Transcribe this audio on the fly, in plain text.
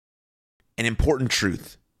An important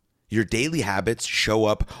truth: your daily habits show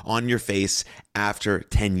up on your face after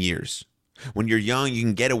 10 years. When you're young, you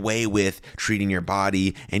can get away with treating your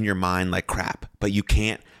body and your mind like crap, but you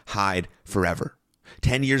can't hide forever.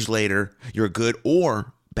 10 years later, your good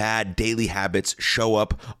or bad daily habits show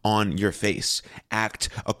up on your face. Act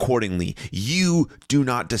accordingly. You do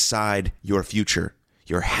not decide your future.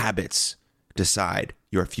 Your habits decide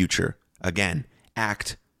your future. Again,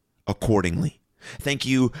 act accordingly. Thank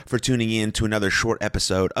you for tuning in to another short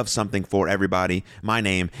episode of Something for Everybody. My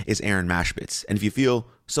name is Aaron Mashbitz, and if you feel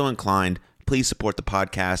so inclined, please support the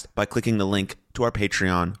podcast by clicking the link to our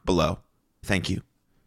Patreon below. Thank you.